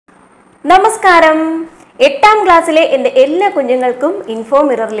നമസ്കാരം. 8ാം ക്ലാസ്സിലെ എൻ്റെ എല്ലാ കുഞ്ഞുങ്ങൾക്കും ഇൻഫോ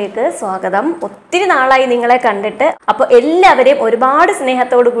മിററിലേക്ക് സ്വാഗതം. ഒത്തിരി നാളായി നിങ്ങളെ കണ്ടിട്ട്. അപ്പോൾ എല്ലാവരെയും ഒരുപാട്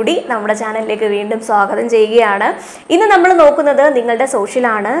സ്നേഹത്തോടു കൂടി നമ്മുടെ ചാനലിലേക്ക് വീണ്ടും സ്വാഗതം ചെയ്യുകയാണ്. ഇന്ന് നമ്മൾ നോക്കുന്നത് നിങ്ങളുടെ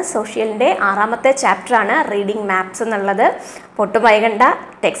സോഷ്യലാണ്. സോഷ്യലിൻ്റെ 6ാമത്തെ ചാപ്റ്ററാണ് റീഡിംഗ് മാപ്സ് എന്നുള്ളത്. ഒട്ടും വൈകണ്ട,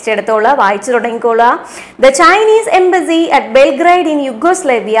 ടെക്സ്റ്റ് എടുത്തോളുക, വായിച്ചു തുടങ്ങിക്കോളുക. The Chinese embassy at Belgrade in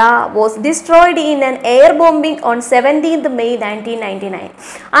Yugoslavia was destroyed in an air bombing on 17th May 1999.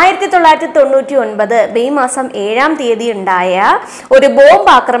 1999 May മാസം 7-ാം തീയതി ഉണ്ടായ ഒരു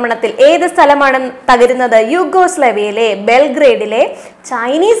ബോംബ് ആക്രമണത്തിൽ ഏത് സ്ഥലമാണ് തകരുന്നത്? യുഗോസ്ലാവിയയിലെ ബെൽഗ്രേഡിലെ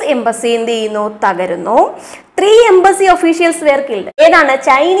ചൈനീസ് എംബസി എന്ത് ചെയ്യുന്നു? തകരുന്നു. 3 embassy officials were killed. ഏതാണ്?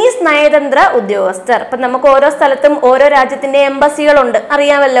 ചൈനീസ് നയതന്ത്ര ഉദ്യോഗസ്ഥർ. അപ്പൊ നമുക്ക് ഓരോ സ്ഥലത്തും ഓരോ രാജ്യത്തിന്റെ എംബസികളുണ്ട്,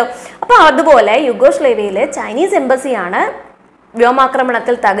 അറിയാമല്ലോ. അപ്പൊ അതുപോലെ യുഗോസ്ലാവിയയിലെ ചൈനീസ് എംബസിയാണ്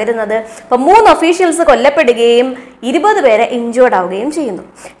വ്യോമാക്രമണത്തിൽ തകരുന്നത്. അപ്പൊ 3 ഒഫീഷ്യൽസ് കൊല്ലപ്പെടുകയും 20 പേരെ ഇഞ്ചേർഡ് ആവുകയും ചെയ്യുന്നു.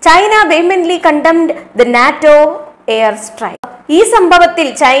 China vehemently condemned the NATO air strike. ഈ സംഭവത്തിൽ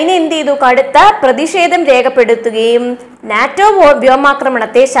ചൈന എന്ത് ചെയ്തു? കടുത്ത പ്രതിഷേധം രേഖപ്പെടുത്തുകയും നാറ്റോ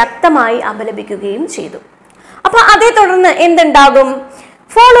വ്യോമാക്രമണത്തെ ശക്തമായി അപലപിക്കുകയും ചെയ്തു. അപ്പൊ അതേ തുടർന്ന് എന്തുണ്ടാകും?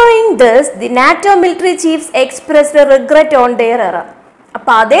 Following this the NATO military chiefs expressed regret on their error.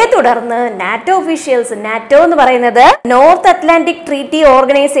 അപ്പൊ അതേ തുടർന്ന് നാറ്റോ ഒഫീഷ്യൽസ്, നാറ്റോ എന്ന് പറയുന്നത് north Atlantic treaty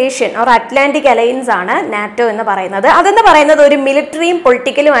organisation or Atlantic alliance ആണ് നാറ്റോ എന്ന് പറയുന്നത്. അതെന്ന് പറയുന്നത് ഒരു മിലിറ്ററിയും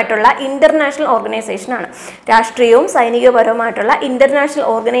പൊളിറ്റിക്കലുമായിട്ടുള്ള ഇന്റർനാഷണൽ ഓർഗനൈസേഷൻ ആണ്. രാഷ്ട്രീയവും സൈനികപരവുമായിട്ടുള്ള ഇന്റർനാഷണൽ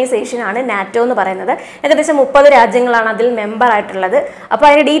ഓർഗനൈസേഷൻ ആണ് നാറ്റോ എന്ന് പറയുന്നത്. ഏകദേശം 30 രാജ്യങ്ങളാണ് അതിൽ മെമ്പർ ആയിട്ടുള്ളത്. അപ്പൊ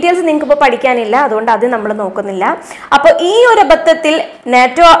അതിന്റെ ഡീറ്റെയിൽസ് നിങ്ങൾക്ക് ഇപ്പോൾ പഠിക്കാനില്ല, അതുകൊണ്ട് അത് നമ്മൾ നോക്കുന്നില്ല. അപ്പൊ ഈ ഒരു അബദ്ധത്തിൽ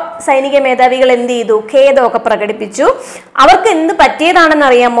നാറ്റോ സൈനിക മേധാവികൾ എന്ത് ചെയ്തു? ഖേദമൊക്കെ പ്രകടിപ്പിച്ചു. അവർക്ക് എന്ത് പറ്റിയതാണ്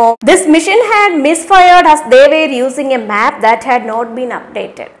അറിയാമോ? This mission had misfired as they were using a map that had not been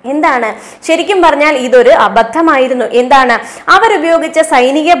updated. എന്താണ്? ശരിക്കും പറഞ്ഞാൽ ഇതൊരു അബദ്ധമായിരുന്നു. എന്താണ്? അവരുപയോഗിച്ച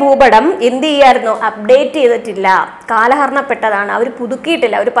സൈനിക ഭൂപടം എന്ത് ചെയ്യായിരുന്നു? അപ്ഡേറ്റ് ചെയ്തിട്ടില്ല, കാലഹരണപ്പെട്ടതാണ്, അവർ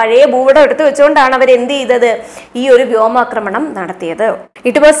പുതുക്കിയിട്ടില്ല. ഒരു പഴയ ഭൂപടം എടുത്തു വെച്ചുകൊണ്ടാണ് അവർ എന്ത് ചെയ്തത്? ഈ ഒരു വ്യോമാക്രമണം നടത്തിയത്.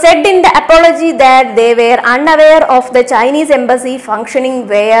 It was said in the apology that they were unaware of the Chinese embassy functioning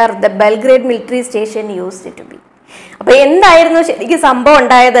where the Belgrade military station used to be. അപ്പൊ എന്തായിരുന്നു ശരിക്കും സംഭവം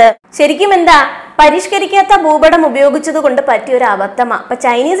ഉണ്ടായത്? ശരിക്കും എന്താ? പരിഷ്കരിക്കാത്ത ഭൂപടം ഉപയോഗിച്ചത് കൊണ്ട് പറ്റിയ ഒരു അബദ്ധമാണ്. അപ്പൊ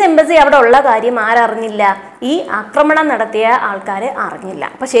ചൈനീസ് എംബസി അവിടെ ഉള്ള കാര്യം ആരറിഞ്ഞില്ല? ഈ ആക്രമണം നടത്തിയ ആൾക്കാര് അറിഞ്ഞില്ല.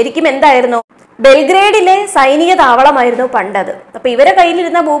 അപ്പൊ ശരിക്കും എന്തായിരുന്നു? ബെൽഗ്രേഡിലെ സൈനിക താവളമായിരുന്നു പണ്ടത്. അപ്പൊ ഇവരെ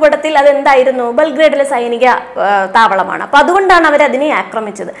കയ്യിലിരുന്ന ഭൂപടത്തിൽ അതെന്തായിരുന്നു? ബെൽഗ്രേഡിലെ സൈനിക താവളമാണ്. അപ്പൊ അതുകൊണ്ടാണ് അവരതിനെ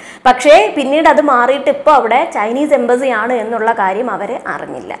ആക്രമിച്ചത്. പക്ഷേ പിന്നീട് അത് മാറിയിട്ട് ഇപ്പോൾ അവിടെ ചൈനീസ് എംബസി ആണ് എന്നുള്ള കാര്യം അവരെ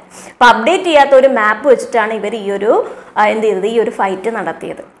അറിഞ്ഞില്ല. അപ്പൊ അപ്ഡേറ്റ് ചെയ്യാത്ത ഒരു മാപ്പ് വെച്ചിട്ടാണ് ഇവർ ഈ ഒരു എന്ത് ചെയ്തത്? ഈ ഒരു ഫൈറ്റ്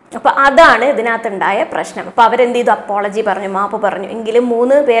നടത്തിയത്. അപ്പൊ അതാണ് ഇതിനകത്തുണ്ടായ പ്രശ്നം. അപ്പൊ അവരെന്ത് ചെയ്തു? അപ്പോളജി പറഞ്ഞു, മാപ്പ് പറഞ്ഞു. എങ്കിലും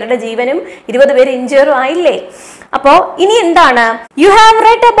 3 പേരുടെ ജീവനും 20 പേര് ഇഞ്ചേർഡും ആയില്ലേ? അപ്പോ ഇനി എന്താണ്? You have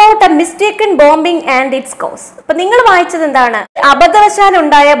red about A mistaken bombing and it's cos. അപ്പൊ നിങ്ങൾ വായിച്ചത് എന്താണ്? അബദ്ധവശാൽ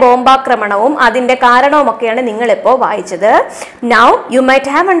ഉണ്ടായ ബോംബാക്രമണവും അതിന്റെ കാരണവും ഒക്കെയാണ് നിങ്ങൾ ഇപ്പോൾ വായിച്ചത്. Now you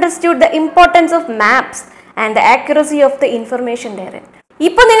might have understood the importance of maps and the accuracy of the information therein.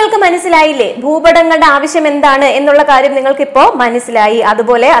 ഇപ്പൊ നിങ്ങൾക്ക് മനസ്സിലായില്ലേ ഭൂപടങ്ങളുടെ ആവശ്യം എന്താണ് എന്നുള്ള കാര്യം? നിങ്ങൾക്ക് ഇപ്പോൾ മനസ്സിലായി.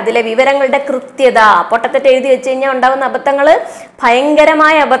 അതുപോലെ അതിലെ വിവരങ്ങളുടെ കൃത്യത. പൊട്ടത്തെറ്റ് എഴുതി വെച്ച് കഴിഞ്ഞാൽ ഉണ്ടാകുന്ന അബദ്ധങ്ങൾ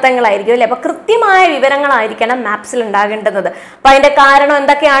ഭയങ്കരമായ അബദ്ധങ്ങളായിരിക്കും അല്ലെ? അപ്പൊ കൃത്യമായ വിവരങ്ങളായിരിക്കണം മാപ്സിൽ ഉണ്ടാകേണ്ടത്. അപ്പൊ അതിന്റെ കാരണം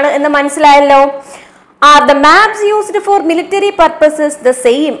എന്തൊക്കെയാണ് എന്ന് മനസ്സിലായല്ലോ. Are the maps used for military purposes the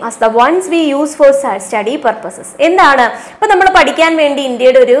same as the ones we use for study purposes? എന്താണ്? ഇപ്പൊ നമ്മൾ പഠിക്കാൻ വേണ്ടി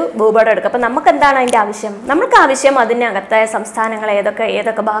ഇന്ത്യയുടെ ഒരു ഭൂപടം എടുക്കുക. അപ്പൊ നമുക്ക് എന്താണ് അതിന്റെ ആവശ്യം? നമുക്ക് ആവശ്യം അതിനകത്തെ സംസ്ഥാനങ്ങൾ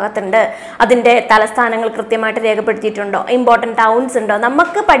ഏതൊക്കെ ഭാഗത്തുണ്ട്, അതിന്റെ തലസ്ഥാനങ്ങൾ കൃത്യമായിട്ട് രേഖപ്പെടുത്തിയിട്ടുണ്ടോ, ഇമ്പോർട്ടൻറ്റ് ടൗൺസ് ഉണ്ടോ,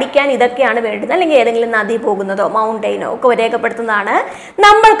 നമുക്ക് പഠിക്കാൻ ഇതൊക്കെയാണ് വേണ്ടത്. അല്ലെങ്കിൽ ഏതെങ്കിലും നദി പോകുന്നതോ മൗണ്ടെയിനോ ഒക്കെ രേഖപ്പെടുത്തുന്നതാണ്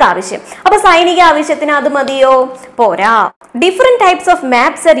നമ്മൾക്ക് ആവശ്യം. അപ്പൊ സൈനിക ആവശ്യത്തിന് അത് മതിയോ? പോരാ. Different types of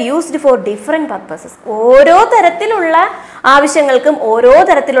maps are used for different purposes. ഓരോ തരത്തിലുള്ള ആവശ്യങ്ങൾക്കും ഓരോ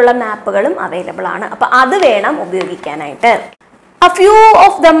തരത്തിലുള്ള മാപ്പുകളും അവൈലബിൾ ആണ്. അപ്പൊ അത് വേണം ഉപയോഗിക്കാനായിട്ട്. A few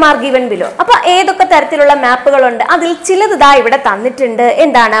of them are given below. അപ്പൊ ഏതൊക്കെ തരത്തിലുള്ള മാപ്പുകളുണ്ട്? അതിൽ ചിലത് ഇതാ ഇവിടെ തന്നിട്ടുണ്ട്.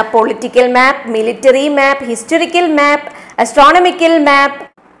 എന്താണ്? Political map, military map, historical map, astronomical map,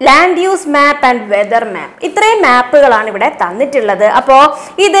 land use map and weather മാപ്പ്. ഇത്രയും മാപ്പുകളാണ് ഇവിടെ തന്നിട്ടുള്ളത്. അപ്പോ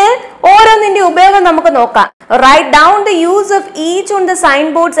ഇത് ഓരോന്നിന്റെ ഉപയോഗം നമുക്ക് നോക്കാം. Write down the use of each on the sign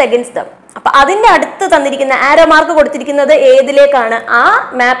boards against dum. അപ്പൊ അതിന്റെ അടുത്ത് തന്നിരിക്കുന്ന ആരോ മാർക്ക് കൊടുത്തിരിക്കുന്നത് ഏതിലേക്കാണ്, ആ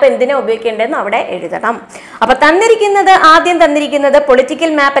മാപ്പ് എന്തിനാ ഉപയോഗിക്കേണ്ടതെന്ന് അവിടെ എഴുതണം. അപ്പൊ ആദ്യം തന്നിരിക്കുന്നത്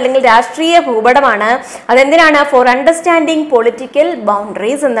പൊളിറ്റിക്കൽ മാപ്പ് അല്ലെങ്കിൽ രാഷ്ട്രീയ ഭൂപടമാണ്. അതെന്തിനാണ്? ഫോർ അണ്ടർസ്റ്റാൻഡിങ് പൊളിറ്റിക്കൽ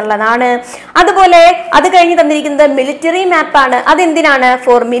ബൗണ്ടറീസ് എന്നുള്ളതാണ്. അതുപോലെ അത് കഴിഞ്ഞ് തന്നിരിക്കുന്നത് മിലിറ്ററി മാപ്പാണ്. അതെന്തിനാണ്?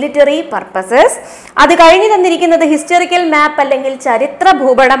 Four military purposes. അത് കഴിഞ്ഞ് തന്നിരിക്കുന്നത് ഹിസ്റ്റോറിക്കൽ മാപ്പ് അല്ലെങ്കിൽ ചരിത്ര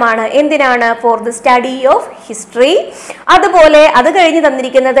ഭൂപടമാണ്. എന്തിനാണ്? For the study of history. അതുപോലെ അത് കഴിഞ്ഞ്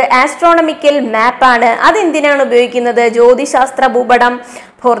തന്നിരിക്കുന്നത് ആസ്ട്രോണമിക്കൽ മാപ്പാണ്. അതെന്തിനാണ് ഉപയോഗിക്കുന്നത്? ജ്യോതിശാസ്ത്ര ഭൂപടം,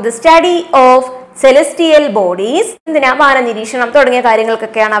 for the study of celestial bodies. എന്തിനാ? വാന നിരീക്ഷണം തുടങ്ങിയ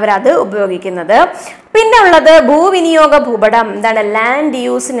കാര്യങ്ങൾക്കൊക്കെയാണ് അവർ അത് ഉപയോഗിക്കുന്നത്. പിന്നെ ഉള്ളത് ഭൂവിനിയോഗ ഭൂപടം, എന്താണ്? ലാൻഡ്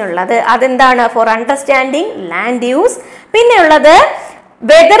യൂസിനുള്ളത്. അതെന്താണ്? For understanding land use. പിന്നെ ഉള്ളത്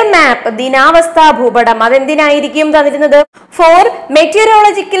വെദർ മാപ്പ്, ദിനാവസ്ഥാ ഭൂപടം. അതെന്തിനായിരിക്കും തന്നിരുന്നത്? ഫോർ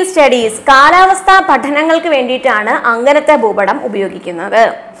മെറ്റീരിയോളജിക്കൽ സ്റ്റഡീസ്, കാലാവസ്ഥാ പഠനങ്ങൾക്ക് വേണ്ടിയിട്ടാണ് അങ്ങനത്തെ ഭൂപടം ഉപയോഗിക്കുന്നത്.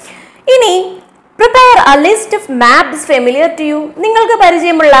 ഇനി prepare a list of maps familiar to you. നിങ്ങൾക്ക്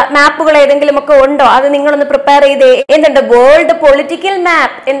പരിചയമുള്ള മാപ്പുകൾ ഏതെങ്കിലും ഒക്കെ ഉണ്ടോ? അത് നിങ്ങളൊന്ന് പ്രിപ്പയർ ചെയ്തേ. എന്തുണ്ട്? വേൾഡ് പൊളിറ്റിക്കൽ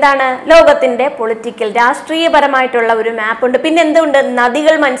മാപ്പ്, എന്താണ്? ലോകത്തിന്റെ പൊളിറ്റിക്കൽ രാഷ്ട്രീയപരമായിട്ടുള്ള ഒരു മാപ്പ് ഉണ്ട്. പിന്നെ എന്തുണ്ട്?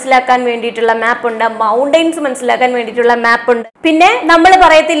 നദികൾ മനസ്സിലാക്കാൻ വേണ്ടിയിട്ടുള്ള മാപ്പ് ഉണ്ട്, മൗണ്ടൻസ് മനസ്സിലാക്കാൻ വേണ്ടിയിട്ടുള്ള മാപ്പ് ഉണ്ട്. പിന്നെ നമ്മൾ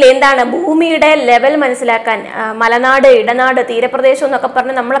പറയത്തില്ലേ, എന്താണ്? ഭൂമിയുടെ ലെവൽ മനസ്സിലാക്കാൻ മലനാട്, ഇടനാട്, തീരപ്രദേശം എന്നൊക്കെ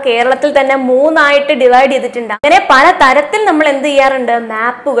പറഞ്ഞ് നമ്മളെ കേരളത്തിൽ തന്നെ 3ആയിട്ട് ഡിവൈഡ് ചെയ്തിട്ടുണ്ട്. അങ്ങനെ പല തരത്തിൽ നമ്മൾ എന്ത് ചെയ്യാറുണ്ട്?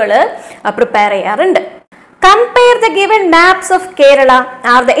 മാപ്പുകൾ പ്രിപ്പയർ ചെയ്യാറുണ്ട്. Compare the given maps of Kerala.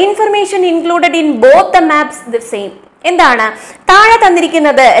 Are the information included in both the maps the same? എന്താണ്? താഴെ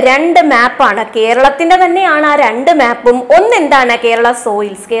തന്നിരിക്കുന്നത് 2 മാപ്പാണ്. കേരളത്തിന്റെ തന്നെയാണ് ആ 2 മാപ്പും. എന്താണ്? കേരള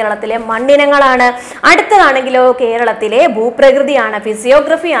സോയിൽസ്, കേരളത്തിലെ മണ്ണിനങ്ങളാണ്. അടുത്തതാണെങ്കിലോ കേരളത്തിലെ ഭൂപ്രകൃതിയാണ്,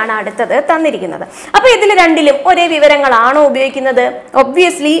 ഫിസിയോഗ്രഫിയാണ് അടുത്തത് തന്നിരിക്കുന്നത്. അപ്പൊ ഇതിൽ രണ്ടിലും ഒരേ വിവരങ്ങളാണോ ഉപയോഗിക്കുന്നത്?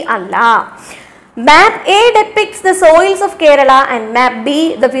 ഒബ്വിയസ്ലി അല്ല. മാപ്പ് A depicts the soils of Kerala and map B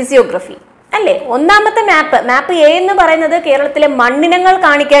the physiography. അല്ലേ? ഒന്നാമത്തെ മാപ്പ് എ എന്ന് പറയുന്നത് കേരളത്തിലെ മണ്ണിനങ്ങൾ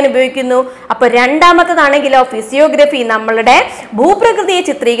കാണിക്കാൻ ഉപയോഗിക്കുന്നു. അപ്പൊ രണ്ടാമത്തതാണെങ്കിലോ ഫിസിയോഗ്രഫി, നമ്മളുടെ ഭൂപ്രകൃതിയെ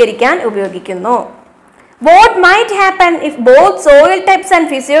ചിത്രീകരിക്കാൻ ഉപയോഗിക്കുന്നു. What might happen if both soil types and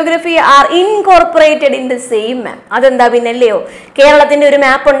physiography are incorporated in the same map? അതെന്താ പിന്നല്ലയോ? കേരളത്തിന്റെ ഒരു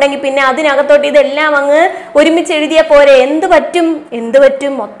മാപ്പ് ഉണ്ടെങ്കിൽ പിന്നെ അതിനകത്തോട്ട് ഇതെല്ലാം അങ്ങ് ഒരുമിച്ച് എഴുതിയ പോരെ? എന്ത്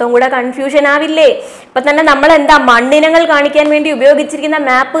പറ്റും? മൊത്തം കൂടെ കൺഫ്യൂഷൻ ആവില്ലേ? ഇപ്പൊ തന്നെ നമ്മൾ എന്താ മണ്ണിനങ്ങൾ കാണിക്കാൻ വേണ്ടി ഉപയോഗിച്ചിരിക്കുന്ന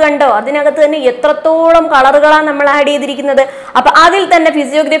മാപ്പ് കണ്ടോ? അതിനകത്ത് തന്നെ എത്രത്തോളം കളറുകളാണ് നമ്മൾ ആഡ് ചെയ്തിരിക്കുന്നത്. അപ്പൊ അതിൽ തന്നെ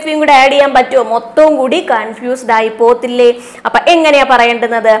ഫിസിയോഗ്രഫിയും കൂടെ ആഡ് ചെയ്യാൻ പറ്റുമോ? മൊത്തവും കൂടി കൺഫ്യൂസ്ഡ് ആയി പോത്തില്ലേ? അപ്പൊ എങ്ങനെയാ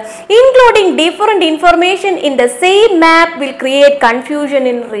പറയേണ്ടുന്നത്? Including different information in the same map will create confusion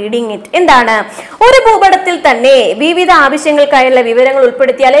in reading it. എന്താണ്? ഒരു ഭൂപടത്തിൽ തന്നെ വിവിധ ആവശ്യങ്ങൾക്കായുള്ള വിവരങ്ങൾ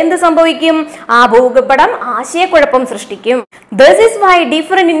ഉൾപ്പെടുത്തിയാൽ എന്ത് സംഭവിക്കും? ആ ഭൂപടം ആശയക്കുഴപ്പം സൃഷ്ടിക്കും. This is why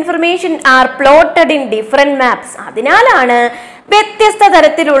different information are plotted in different maps. അതിനാലാണ് വ്യത്യസ്ത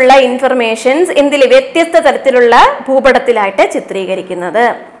തരത്തിലുള്ള ഇൻഫർമേഷൻസ് വ്യത്യസ്ത തരത്തിലുള്ള ഭൂപടത്തിലായിട്ട് ചിത്രീകരിക്കുന്നത്.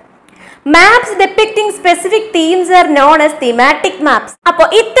 Maps depicting specific themes are known as thematic maps. അപ്പോൾ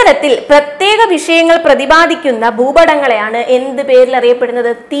ഇത്തരത്തിൽ പ്രത്യേക വിഷയങ്ങൾ പ്രതിപാദിക്കുന്ന ഭൂപടങ്ങളെയാണ് എന്ത് പേരിൽ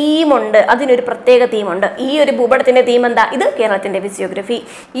അറിയപ്പെടുന്നത്? തീമുണ്ട്, അതിനൊരു പ്രത്യേക തീമുണ്ട്. ഈ ഒരു ഭൂപടത്തിന്റെ തീം എന്താ? ഇത് കേരളത്തിന്റെ ഫിസിയോഗ്രഫി.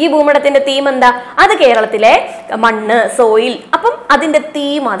 ഈ ഭൂപടത്തിന്റെ തീം എന്താ? അത് കേരളത്തിലെ മണ്ണ്, സോയിൽ. അപ്പം അതിന്റെ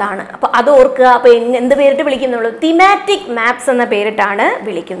തീം അതാണ്. അപ്പൊ അത് ഓർക്കുക. അപ്പൊ എന്ത് പേരിട്ട് വിളിക്കുന്നുള്ളൂ? thematic maps എന്ന പേരിട്ടാണ്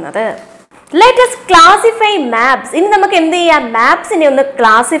വിളിക്കുന്നത്. Let us classify maps. ഇനി നമുക്ക് എന്ത് ചെയ്യാം? മാപ്സിനെ ഒന്ന്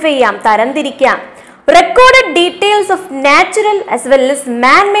ക്ലാസിഫൈ ചെയ്യാം, തരംതിരിക്കാം. Recorded details of natural as well as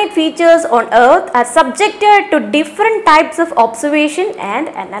man-made features on earth are subjected to different types of observation and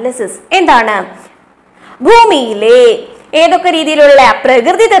analysis. എന്താണ്? ഭൂമിയിലെ ഏതൊക്കെ രീതിയിലുള്ള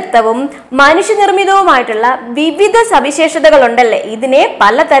പ്രകൃതിദത്തവും മനുഷ്യനിർമ്മിതവുമായിട്ടുള്ള വിവിധ സവിശേഷതകൾ ഉണ്ടല്ലേ, ഇതിനെ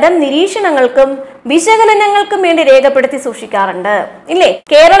പലതരം നിരീക്ഷണങ്ങൾക്കും വിശകലനങ്ങൾക്കും വേണ്ടി രേഖപ്പെടുത്തി സൂക്ഷിക്കാറുണ്ട് ഇല്ലേ?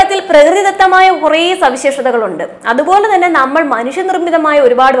 കേരളത്തിൽ പ്രകൃതിദത്തമായ കുറേ സവിശേഷതകളുണ്ട്, അതുപോലെ തന്നെ നമ്മൾ മനുഷ്യനിർമ്മിതമായ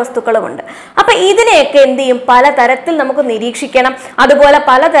ഒരുപാട് വസ്തുക്കളുമുണ്ട്. അപ്പൊ ഇതിനെയൊക്കെ എന്ത് ചെയ്യും? പലതരത്തിൽ നമുക്ക് നിരീക്ഷിക്കണം, അതുപോലെ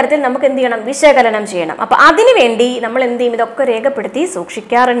പലതരത്തിൽ നമുക്ക് എന്ത് ചെയ്യണം? വിശകലനം ചെയ്യണം. അപ്പൊ അതിനുവേണ്ടി നമ്മൾ എന്ത് ചെയ്യും? ഇതൊക്കെ രേഖപ്പെടുത്തി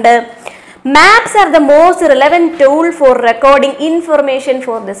സൂക്ഷിക്കാറുണ്ട്. Maps are the most relevant tool for recording information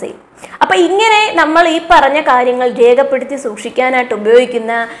for the same. അപ്പൊ ഇങ്ങനെ നമ്മൾ ഈ പറഞ്ഞ കാര്യങ്ങൾ രേഖപ്പെടുത്തി സൂക്ഷിക്കാനായിട്ട്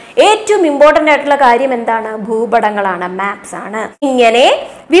ഉപയോഗിക്കുന്ന ഏറ്റവും ഇമ്പോർട്ടൻ്റ് ആയിട്ടുള്ള കാര്യം എന്താണ്? ഭൂപടങ്ങളാണ്, മാപ്സ് ആണ്. ഇങ്ങനെ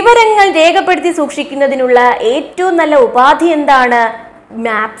വിവരങ്ങൾ രേഖപ്പെടുത്തി സൂക്ഷിക്കുന്നതിനുള്ള ഏറ്റവും നല്ല ഉപാധി എന്താണ്?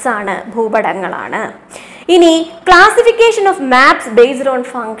 മാപ്സ് ആണ്, ഭൂപടങ്ങളാണ്. ഇനി classification of maps based on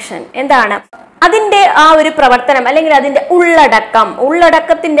function എന്താണ്? അതിന്റെ ആ ഒരു പ്രവർത്തനം അല്ലെങ്കിൽ അതിന്റെ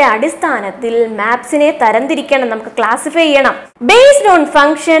ഉള്ളടക്കത്തിന്റെ അടിസ്ഥാനത്തിൽ മാപ്സിനെ തരംതിരിക്കണം, നമുക്ക് ക്ലാസിഫൈ ചെയ്യണം. Based on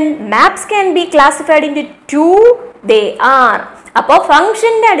function maps can be classified into 2 they are. അപ്പോൾ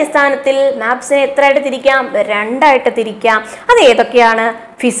ഫംഗ്ഷന്റെ അടിസ്ഥാനത്തിൽ മാപ്സിനെ എത്രയായിട്ട് തിരിക്കാം? രണ്ടായിട്ട് തിരിക്കാം. അത് ഏതൊക്കെയാണ്?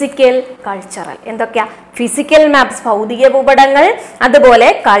 Physical, cultural. എന്തൊക്കെയാ? ഫിസിക്കൽ മാപ്സ് ഭൗതിക ഭൂപടങ്ങൾ, അതുപോലെ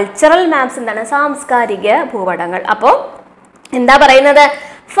കൾച്ചറൽ മാപ്സ് എന്താണ്? സാംസ്കാരിക ഭൂപടങ്ങൾ. അപ്പോൾ എന്താ പറയുന്നത്?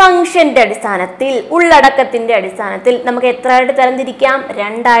 ഫംഗ്ഷന്റെ അടിസ്ഥാനത്തിൽ, ഉള്ളടക്കത്തിന്റെ അടിസ്ഥാനത്തിൽ നമുക്ക് എത്രയായിട്ട് തരംതിരിക്കാം?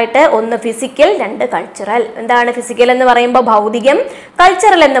 രണ്ടായിട്ട്. ഒന്ന് ഫിസിക്കൽ, രണ്ട് കൾച്ചറൽ. എന്താണ് ഫിസിക്കൽ എന്ന് പറയുമ്പോൾ ഭൗതികം,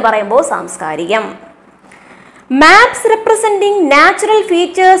 കൾച്ചറൽ എന്ന് പറയുമ്പോൾ സാംസ്കാരികം. Maps representing natural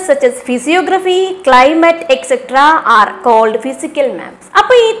features such as physiography, climate, etc. are called physical maps.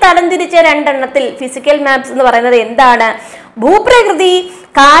 അപ്പോൾ ഈ തരംതിരിച്ച രണ്ടെണ്ണത്തിൽ ഫിസിക്കൽ മാപ്സ് എന്ന് പറയുന്നത് എന്താണ്? ഭൂപ്രകൃതി,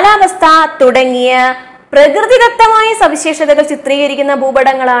 കാലാവസ്ഥ തുടങ്ങിയ പ്രകൃതിദത്തമായ സവിശേഷതകൾ ചിത്രീകരിക്കുന്ന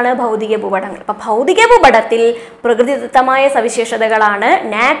ഭൂപടങ്ങളാണ് ഭൗതിക ഭൂപടങ്ങൾ. അപ്പൊ ഭൗതിക ഭൂപടത്തിൽ പ്രകൃതിദത്തമായ സവിശേഷതകളാണ്,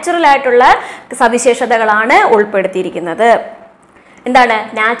 നാച്ചുറൽ ആയിട്ടുള്ള സവിശേഷതകളാണ് ഉൾപ്പെടുത്തിയിരിക്കുന്നത്. എന്താണ്?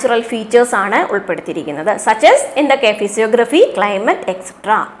 നാച്ചുറൽ ഫീച്ചേഴ്സ് ആണ് ഉൾപ്പെടുത്തിയിരിക്കുന്നത്. സച്ചസ് എന്തൊക്കെ? Physiography, climate,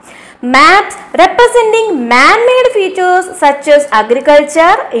 etcetera. Maps representing man-made features such as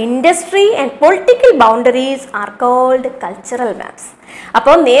agriculture, industry and political boundaries are called cultural maps.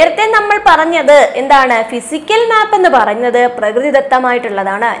 അപ്പോൾ നേരത്തെ നമ്മൾ പറഞ്ഞത് എന്താണ്? ഫിസിക്കൽ മാപ്പ് എന്ന് പറയുന്നത്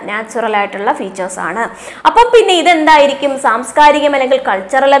പ്രകൃതിദത്തമായിട്ടുള്ളതാണ്, നാച്ചുറൽ ആയിട്ടുള്ള ഫീച്ചേഴ്സ് ആണ്. അപ്പം പിന്നെ ഇതെന്തായിരിക്കും? സാംസ്കാരികം അല്ലെങ്കിൽ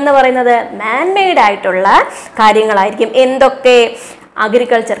കൾച്ചറൽ എന്ന് പറയുന്നത് മാൻമെയ്ഡ് ആയിട്ടുള്ള കാര്യങ്ങളായിരിക്കും. എന്തൊക്കെ?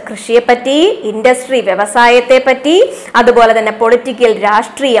 അഗ്രികൾച്ചർ കൃഷിയെപ്പറ്റി, ഇൻഡസ്ട്രി വ്യവസായത്തെ പറ്റി, അതുപോലെ തന്നെ പൊളിറ്റിക്കൽ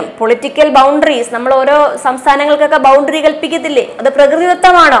രാഷ്ട്രീയം, പൊളിറ്റിക്കൽ ബൗണ്ടറീസ്. നമ്മൾ ഓരോ സംസ്ഥാനങ്ങൾക്കൊക്കെ ബൗണ്ടറി കൽപ്പിക്കത്തില്ലേ? അത്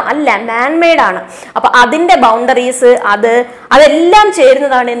പ്രകൃതിദത്തമാണോ? അല്ല, മാൻമെയ്ഡ് ആണ്. അപ്പൊ അതിന്റെ ബൗണ്ടറീസ് അതെല്ലാം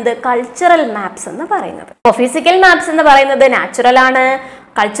ചേരുന്നതാണ് എന്ത്? കൾച്ചറൽ മാപ്സ് എന്ന് പറയുന്നത്. അപ്പോൾ ഫിസിക്കൽ മാപ്സ് എന്ന് പറയുന്നത് നാച്ചുറൽ ആണ്,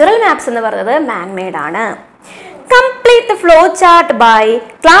 കൾച്ചറൽ മാപ്സ് എന്ന് പറയുന്നത് മാൻമെയ്ഡ് ആണ്. Complete the flow chart by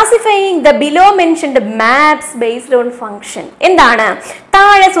classifying the below mentioned maps based on function. എന്താണ്?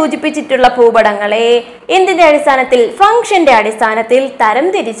 താഴെ സൂചിപ്പിച്ചിട്ടുള്ള ഭൂപടങ്ങളെ എന്തിന്റെ അടിസ്ഥാനത്തിൽ? ഫംഗ്ഷന്റെ അടിസ്ഥാനത്തിൽ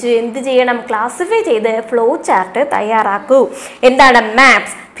തരംതിരിച്ച് എന്ത് ചെയ്യണം? ക്ലാസിഫൈ ചെയ്ത് ഫ്ലോ ചാർട്ട് തയ്യാറാക്കൂ. എന്താണ്?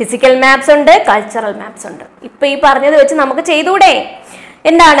 മാപ്സ്. ഫിസിക്കൽ മാപ്സ് ഉണ്ട്, കൾച്ചറൽ മാപ്സ് ഉണ്ട്. ഇപ്പൊ ഈ പറഞ്ഞത് വെച്ച് നമുക്ക് ചെയ്തൂടെ?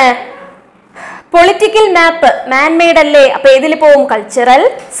 എന്താണ്? പൊളിറ്റിക്കൽ മാപ്പ് മാൻമെയ്ഡ് അല്ലേ? അപ്പൊ ഏതിൽ പോവും? കൾച്ചറൽ.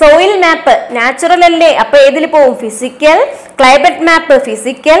 സോയിൽ മാപ്പ് നാച്ചുറൽ അല്ലേ? അപ്പൊ ഏതിൽ പോവും? ഫിസിക്കൽ. ക്ലൈമറ്റ് മാപ്പ്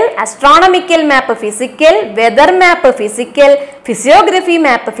ഫിസിക്കൽ. അസ്ട്രോണമിക്കൽ മാപ്പ് ഫിസിക്കൽ. വെതർ മാപ്പ് ഫിസിക്കൽ. ഫിസിയോഗ്രഫി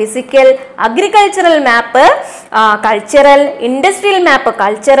മാപ്പ് ഫിസിക്കൽ. അഗ്രികൾച്ചറൽ മാപ്പ് കൾച്ചറൽ. ഇൻഡസ്ട്രിയൽ മാപ്പ്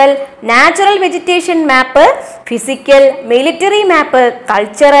കൾച്ചറൽ. നാച്ചുറൽ വെജിറ്റേഷൻ മാപ്പ് ഫിസിക്കൽ. മിലിറ്ററി മാപ്പ്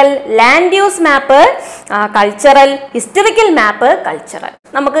കൾച്ചറൽ. ലാൻഡ് യൂസ് മാപ്പ് കൾച്ചറൽ. ഹിസ്റ്ററിക്കൽ മാപ്പ് കൾച്ചറൽ.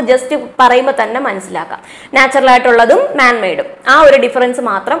 നമുക്ക് ജസ്റ്റ് പറയുമ്പോൾ തന്നെ മനസ്സിലാക്കാം, നാച്ചുറൽ ആയിട്ടുള്ളതും മാൻമെയ്ഡും. ആ ഒരു ഡിഫറൻസ്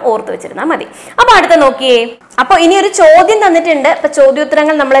മാത്രം ഓർത്ത് വെച്ചിരുന്നാൽ മതി. അപ്പൊ അടുത്ത നോക്കിയേ. അപ്പൊ ഇനി ഒരു ചോദ്യം തന്നിട്ടുണ്ട്. അപ്പൊ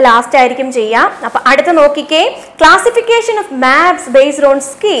ചോദ്യോത്തരങ്ങൾ നമ്മൾ ലാസ്റ്റ് ആയിരിക്കും ചെയ്യാം. അപ്പൊ അടുത്ത നോക്കിക്കേ. Classification of maps based on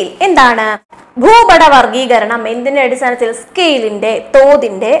scale. എന്താണ്? ഭൂപട വർഗീകരണം എന്തിന്റെ അടിസ്ഥാനത്തിൽ? സ്കെയിലിന്റെ,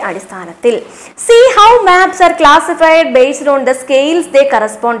 തോതിന്റെ അടിസ്ഥാനത്തിൽ. See how maps are classified based on the scales they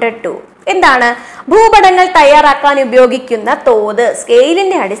corresponded to. എന്താണ്? ഭൂപടങ്ങൾ തയ്യാറാക്കാൻ ഉപയോഗിക്കുന്ന തോത്,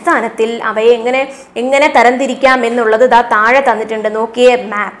 സ്കെയിലിന്റെ അടിസ്ഥാനത്തിൽ അവയെ എങ്ങനെ തരംതിരിക്കാം എന്നുള്ളത് ദാ താഴെ തന്നിട്ടുണ്ട്. നോക്കിയേ.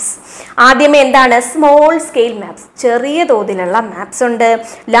 മാപ്സ് ആദ്യമേ എന്താണ്? സ്മോൾ സ്കെയിൽ മാപ്സ്, ചെറിയ തോതിലുള്ള മാപ്സ് ഉണ്ട്.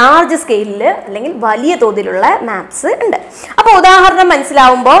 ലാർജ് സ്കെയിലിൽ അല്ലെങ്കിൽ വലിയ തോതിലുള്ള മാപ്സ് ഉണ്ട്. അപ്പൊ ഉദാഹരണം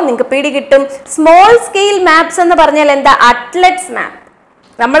മനസ്സിലാവുമ്പോൾ നിങ്ങൾക്ക് പിടി കിട്ടും. സ്മോൾ സ്കെയിൽ മാപ്സ് എന്ന് പറഞ്ഞാൽ എന്താ? അറ്റ്ലറ്റ്സ് മാപ്പ്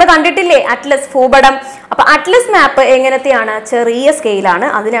നമ്മൾ കണ്ടിട്ടില്ലേ? അറ്റ്ലസ് ഭൂപടം. അപ്പൊ അറ്റ്ലസ് മാപ്പ് എങ്ങനത്തെയാണ്? ചെറിയ സ്കെയിലാണ്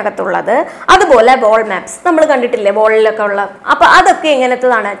അതിനകത്തുള്ളത്. അതുപോലെ വോൾ മാപ്സ് നമ്മൾ കണ്ടിട്ടില്ലേ? വോളിലൊക്കെ ഉള്ള. അപ്പൊ അതൊക്കെ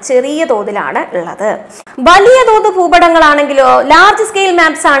എങ്ങനത്തതാണ്? ചെറിയ തോതിലാണ് ഉള്ളത്. വലിയ തോത് ഭൂപടങ്ങളാണെങ്കിലോ, ലാർജ് സ്കെയിൽ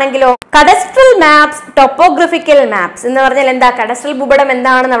മാപ്സ് ആണെങ്കിലോ, കഡസ്ട്രൽ മാപ്സ്, ടോപ്പോഗ്രഫിക്കൽ മാപ്സ് എന്ന് പറഞ്ഞാൽ എന്താ? കഡസ്ട്രൽ ഭൂപടം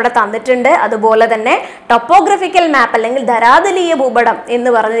എന്താണെന്ന് അവിടെ തന്നിട്ടുണ്ട്. അതുപോലെ തന്നെ ടോപ്പോഗ്രഫിക്കൽ മാപ്പ് അല്ലെങ്കിൽ ധരാതലീയ ഭൂപടം എന്ന്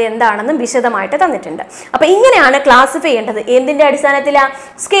പറഞ്ഞത് എന്താണെന്നും വിശദമായിട്ട് തന്നിട്ടുണ്ട്. അപ്പൊ ഇങ്ങനെയാണ് ക്ലാസിഫൈ ചെയ്യേണ്ടത്. എന്തിന്റെ അടിസ്ഥാനത്തിലാ?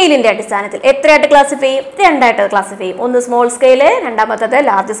 സ്കെയിലിന്റെ അടിസ്ഥാനത്തിൽ. എത്രയായിട്ട് ക്ലാസിഫൈ ചെയ്യും? രണ്ടായിട്ട് ക്ലാസിഫൈ ചെയ്യും. ഒന്ന് സ്മോൾ സ്കെയില്, രണ്ടാമത്തത്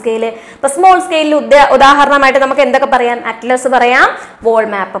ലാർജ് സ്കെയില്. ഇപ്പൊ സ്മോൾ സ്കെയിലിൽ ഉദാഹരണമായിട്ട് നമുക്ക് എന്തൊക്കെ പറയാം? അറ്റ്ലസ് പറയാം, വോൾ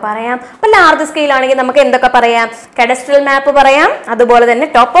മാപ്പ് പറയാം. അപ്പൊ ലാർജ് സ്കെയിൽ ആണെങ്കിൽ നമുക്ക് എന്തൊക്കെ പറയാം? കഡസ്ട്രൽ മാപ്പ് പറയാം, അതുപോലെ തന്നെ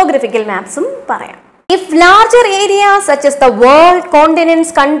ടോപ്പോഗ്രഫിക്കൽ മാപ്സും പറയാം. If larger areas such as the world, continents,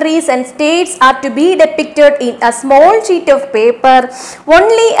 countries and states are to be depicted in a small sheet of paper,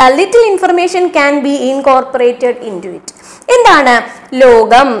 only a little information can be incorporated into it. എന്താണ്?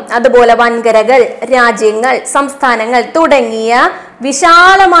 ലോകം, അതുപോലെ വൻകരകൾ, രാജ്യങ്ങൾ, സംസ്ഥാനങ്ങൾ തുടങ്ങിയ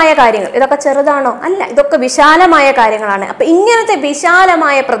വിശാലമായ കാര്യങ്ങൾ. ഇതൊക്കെ ചെറുതാണോ? അല്ല, ഇതൊക്കെ വിശാലമായ കാര്യങ്ങളാണ്. അപ്പൊ ഇങ്ങനത്തെ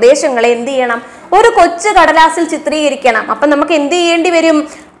വിശാലമായ പ്രദേശങ്ങളെ എന്ത് ചെയ്യണം? ഒരു കൊച്ചു കടലാസിൽ ചിത്രീകരിക്കണം. അപ്പൊ നമുക്ക് എന്ത് ചെയ്യേണ്ടി വരും?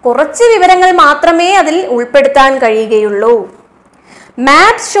 കുറച്ച് വിവരങ്ങൾ മാത്രമേ അതിൽ ഉൾപ്പെടുത്താൻ കഴിയുകയുള്ളൂ.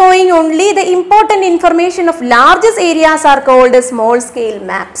 Maps showing only the important information of largest areas are called small scale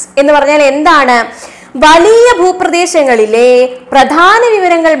maps. എന്ന് പറഞ്ഞാൽ എന്താണ്? വലിയ ഭൂപ്രദേശങ്ങളിലെ പ്രധാന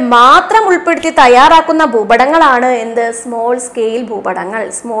വിവരങ്ങൾ മാത്രം ഉൾപ്പെടുത്തി തയ്യാറാക്കുന്ന ഭൂപടങ്ങളാണ് എന്ത്? സ്മോൾ സ്കെയിൽ ഭൂപടങ്ങൾ,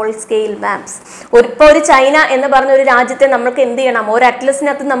 സ്മോൾ സ്കെയിൽ മാപ്സ്. ഇപ്പോൾ ഒരു ചൈന എന്ന് പറഞ്ഞ ഒരു രാജ്യത്തെ നമുക്ക് എന്ത് ചെയ്യണം? ഒരു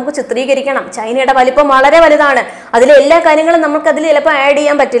അറ്റ്ലസിനകത്ത് നമുക്ക് ചിത്രീകരിക്കണം. ചൈനയുടെ വലിപ്പം വളരെ വലുതാണ്, അതിലെ എല്ലാ കാര്യങ്ങളും നമുക്ക് അതിൽ ചിലപ്പോൾ ആഡ്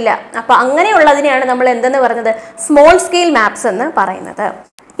ചെയ്യാൻ പറ്റില്ല. അപ്പൊ അങ്ങനെയുള്ളതിനെയാണ് നമ്മൾ എന്തെന്ന് പറഞ്ഞത്? സ്മോൾ സ്കെയിൽ മാപ്സ് എന്ന് പറയുന്നത്.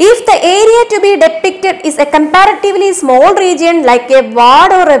 If the area to be depicted is a comparatively small region like a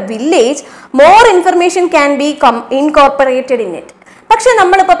ward or a village, more information can be incorporated in it. പക്ഷെ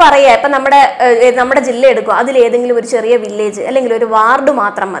നമ്മളിപ്പോൾ പറയുക, ഇപ്പം നമ്മുടെ ജില്ല എടുക്കുക, അതിൽ ഏതെങ്കിലും ഒരു ചെറിയ വില്ലേജ് അല്ലെങ്കിൽ ഒരു വാർഡ്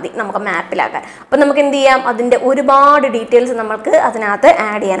മാത്രം മതി നമുക്ക് മാപ്പിലാക്കാൻ. അപ്പം നമുക്ക് എന്ത് ചെയ്യാം? അതിൻ്റെ ഒരുപാട് ഡീറ്റെയിൽസ് നമുക്ക് അതിനകത്ത്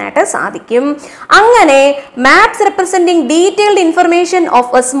ആഡ് ചെയ്യാനായിട്ട് സാധിക്കും. അങ്ങനെ maps representing detailed information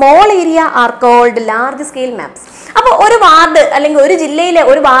of A small area are called large scale maps. അപ്പോൾ ഒരു വാർഡ് അല്ലെങ്കിൽ ഒരു ജില്ലയിലെ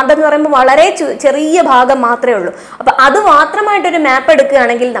ഒരു വാർഡ് എന്ന് പറയുമ്പോൾ വളരെ ചെറിയ ഭാഗം മാത്രമേ ഉള്ളൂ. അപ്പം അത് മാത്രമായിട്ടൊരു മാപ്പ്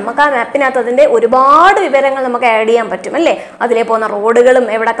എടുക്കുകയാണെങ്കിൽ നമുക്ക് ആ മാപ്പിനകത്ത് അതിൻ്റെ ഒരുപാട് വിവരങ്ങൾ നമുക്ക് ആഡ് ചെയ്യാൻ പറ്റും അല്ലേ? അതിലെ പോകുന്ന റോഡുകളും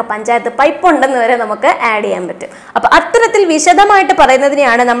എവിടെയൊക്കെ പഞ്ചായത്ത് പൈപ്പ് ഉണ്ടെന്ന് വരെ നമുക്ക് ആഡ് ചെയ്യാൻ പറ്റും. അപ്പം അത്തരത്തിൽ വിശദമായിട്ട്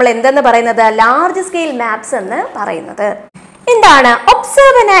പറയുന്നതിനെയാണ് നമ്മൾ എന്തെന്ന് പറയുന്നത്? ലാർജ് സ്കെയിൽ മാപ്സ് എന്ന് പറയുന്നത്. എന്താണ്?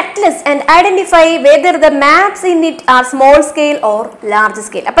 Observe an atlas and identify whether the maps in it are small scale or large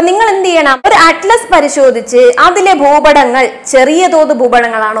scale. അപ്പൊ നിങ്ങൾ എന്ത് ചെയ്യണം? ഒരു അറ്റ്ലസ് പരിശോധിച്ച് അതിലെ ഭൂപടങ്ങൾ ചെറിയ തോത്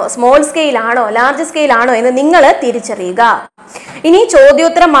ഭൂപടങ്ങളാണോ, സ്മോൾ സ്കെയിൽ ആണോ, ലാർജ് സ്കെയിൽ ആണോ എന്ന് നിങ്ങൾ തിരിച്ചറിയുക. ഇനി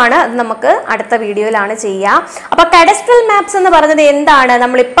ചോദ്യോത്തരമാണ്, അത് നമുക്ക് അടുത്ത വീഡിയോയിലാണ് ചെയ്യുക. അപ്പൊ കഡസ്ട്രൽ മാപ്സ് എന്ന് പറഞ്ഞത് എന്താണ്?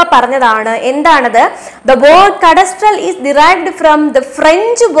 നമ്മൾ ഇപ്പൊ പറഞ്ഞതാണ്. എന്താണത്? The word cadastral is derived from the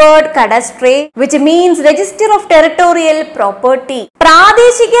French word cadastre, which means register of territorial property.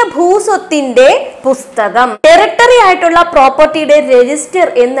 പ്രാദേശിക ഭൂസ്വത്തിന്റെ പുസ്തകം. ടെറിട്ടറി ആയിട്ടുള്ള പ്രോപ്പർട്ടിയുടെ രജിസ്റ്റർ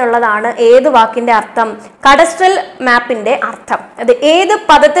എന്നുള്ളതാണ് ഏത് വാക്കിന്റെ അർത്ഥം? കഡസ്ട്രൽ മാപ്പിന്റെ അർത്ഥം. അത് ഏത്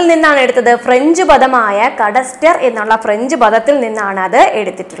പദത്തിൽ നിന്നാണ് എടുത്തത്? ഫ്രഞ്ച് പദമായ കഡസ്റ്റർ എന്നുള്ള ഫ്രഞ്ച് പദത്തിൽ നിന്നാണ് അത്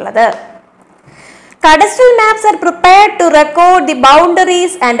എടുത്തിട്ടുള്ളത്. Cadastral maps are prepared to record the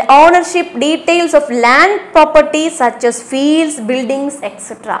boundaries and ownership details of land properties such as fields, buildings,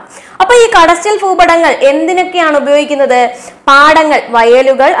 etc. അപ്പോൾ ഈ കഡസ്ട്രൽ ഭൂപടങ്ങൾ എന്തിനൊക്കെയാണ് ഉപയോഗിക്കുന്നത്? പാടങ്ങൾ,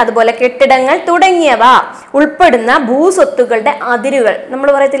 വയലുകൾ, അതുപോലെ കെട്ടിടങ്ങൾ തുടങ്ങിയവ ഉൾപ്പെടുന്ന ഭൂസ്വത്തുക്കളുടെ അതിരുകൾ. നമ്മൾ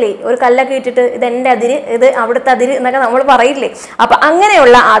പറയത്തില്ലേ, ഒരു കല്ലൊക്കെ ഇട്ടിട്ട് ഇത് എൻ്റെ അതിര്, ഇത് അവിടുത്തെ അതിര് എന്നൊക്കെ നമ്മൾ പറയില്ലേ? അപ്പൊ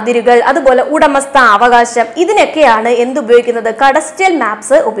അങ്ങനെയുള്ള അതിരുകൾ, അതുപോലെ ഉടമസ്ഥ അവകാശം, ഇതിനൊക്കെയാണ് എന്തുപയോഗിക്കുന്നത്? കഡസ്ട്രൽ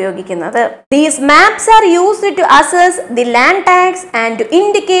മാപ്സ് ഉപയോഗിക്കുന്നത്. These maps are used to assess the land tax and to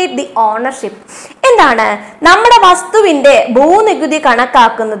indicate the ownership. എന്താണ്? നമ്മുടെ വസ്തുവിന്റെ ഭൂനികുതി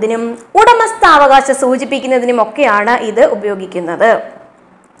കണക്കാക്കുന്നതിനും ഉടമസ്ഥാവകാശം സൂചിപ്പിക്കുന്നതിനും ഒക്കെയാണ് ഇത് ഉപയോഗിക്കുന്നത്.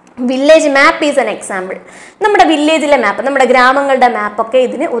 Village map is an example. നമ്മുടെ വില്ലേജിലെ മാപ്പ്, നമ്മുടെ ഗ്രാമങ്ങളുടെ മാപ്പൊക്കെ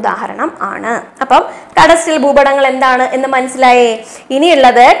ഇതിന് ഉദാഹരണം ആണ്. അപ്പം കഡസ്ട്രൽ ഭൂപടങ്ങൾ എന്താണ് എന്ന് മനസ്സിലായേ?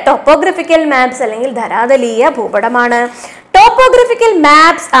 ഇനിയുള്ളത് ടോപ്പോഗ്രഫിക്കൽ മാപ്സ് അല്ലെങ്കിൽ ധരാതലീയ ഭൂപടമാണ്. Topographical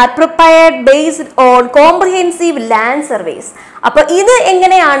maps are prepared based on comprehensive land surveys. അപ്പോൾ ഇത്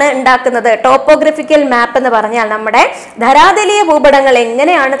എങ്ങനെയാണ് ഉണ്ടാക്കുന്നത്? ടോപ്പോഗ്രഫിക്കൽ മാപ്പ് എന്ന് പറഞ്ഞാൽ നമ്മുടെ ധരാതലീയ ഭൂപടങ്ങൾ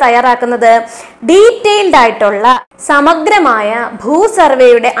എങ്ങനെയാണ് തയ്യാറാക്കുന്നത്? ഡീറ്റെയിൽഡ് ആയിട്ടുള്ള സമഗ്രമായ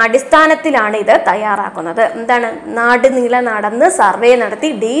ഭൂസർവേയുടെ അടിസ്ഥാനത്തിലാണ് ഇത് തയ്യാറാക്കുന്നത്. എന്താണ്? നാടുനീള നടന്ന് സർവേ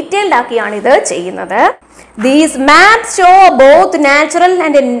നടത്തി ഡീറ്റെയിൽഡ് ആക്കിയാണ് ഇത് ചെയ്യുന്നത്. These maps show both natural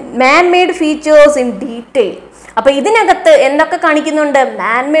and man-made features in detail. അപ്പൊ ഇതിനകത്ത് എന്തൊക്കെ കാണിക്കുന്നുണ്ട്?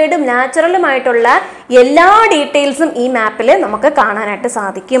 മാൻമെയ്ഡും നാച്ചുറലുമായിട്ടുള്ള എല്ലാ ഡീറ്റെയിൽസും ഈ മാപ്പിൽ നമുക്ക് കാണാനായിട്ട്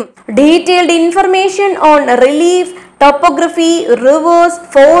സാധിക്കും. Detailed information on relief, topography, reverse,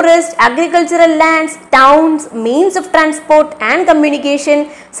 forest, agricultural lands, towns, means of transport and communication,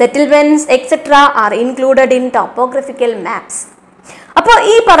 settlements etcetera are included in topographical maps. അപ്പോൾ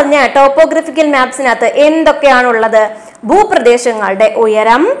ഈ പറഞ്ഞ ടോപ്പോഗ്രഫിക്കൽ മാപ്സിനകത്ത് എന്തൊക്കെയാണുള്ളത്? ഭൂപ്രദേശങ്ങളുടെ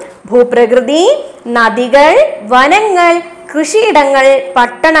ഉയരം, ഭൂപ്രകൃതി, നദികൾ, വനങ്ങൾ, കൃഷിയിടങ്ങൾ,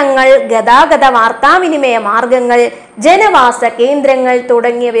 പട്ടണങ്ങൾ, ഗതാഗത വാർത്താവിനിമയ മാർഗങ്ങൾ, ജനവാസ കേന്ദ്രങ്ങൾ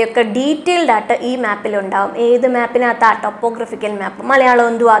തുടങ്ങിയവയൊക്കെ ഡീറ്റെയിൽഡ് ആയിട്ട് ഈ മാപ്പിൽ ഉണ്ടാവും. ഏത് മാപ്പിനകത്ത്? ടോപ്പോഗ്രഫിക്കൽ മാപ്പ്. മലയാളം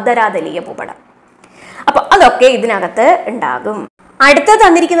എന്തുവാ? ധരാതലീയ ഭൂപടം. അപ്പൊ അതൊക്കെ ഇതിനകത്ത് ഉണ്ടാകും. അടുത്ത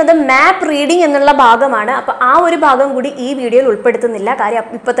തന്നിരിക്കുന്നത് മാപ്പ് റീഡിംഗ് എന്നുള്ള ഭാഗമാണ്. അപ്പോൾ ആ ഒരു ഭാഗം കൂടി ഈ വീഡിയോയിൽ ഉൾപ്പെടുത്തുന്നില്ല.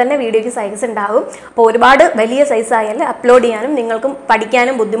 കാര്യം ഇപ്പോൾ തന്നെ വീഡിയോയ്ക്ക് സൈസ് ഉണ്ടാകും. അപ്പോൾ ഒരുപാട് വലിയ സൈസ് ആയാൽ അപ്ലോഡ് ചെയ്യാനും നിങ്ങൾക്കും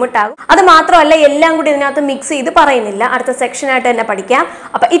പഠിക്കാനും ബുദ്ധിമുട്ടാകും. അത് മാത്രമല്ല, എല്ലാം കൂടി ഇതിനകത്ത് മിക്സ് ചെയ്ത് പറയുന്നില്ല. അടുത്ത സെക്ഷനായിട്ട് തന്നെ പഠിക്കാം.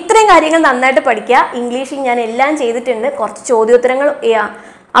 അപ്പോൾ ഇത്രയും കാര്യങ്ങൾ നന്നായിട്ട് പഠിക്കുക. ഇംഗ്ലീഷിൽ ഞാൻ എല്ലാം ചെയ്തിട്ടുണ്ട്. കുറച്ച് ചോദ്യോത്തരങ്ങൾ,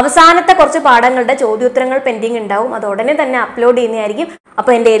 അവസാനത്തെ കുറച്ച് പാഠങ്ങളുടെ ചോദ്യോത്തരങ്ങൾ പെൻഡിങ് ഉണ്ടാവും. അത് ഉടനെ തന്നെ അപ്ലോഡ് ചെയ്യുന്നതായിരിക്കും.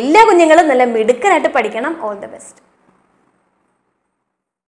 അപ്പോൾ എൻ്റെ എല്ലാ കുഞ്ഞുങ്ങളും നല്ല മിടുക്കനായിട്ട് പഠിക്കണം. All the best.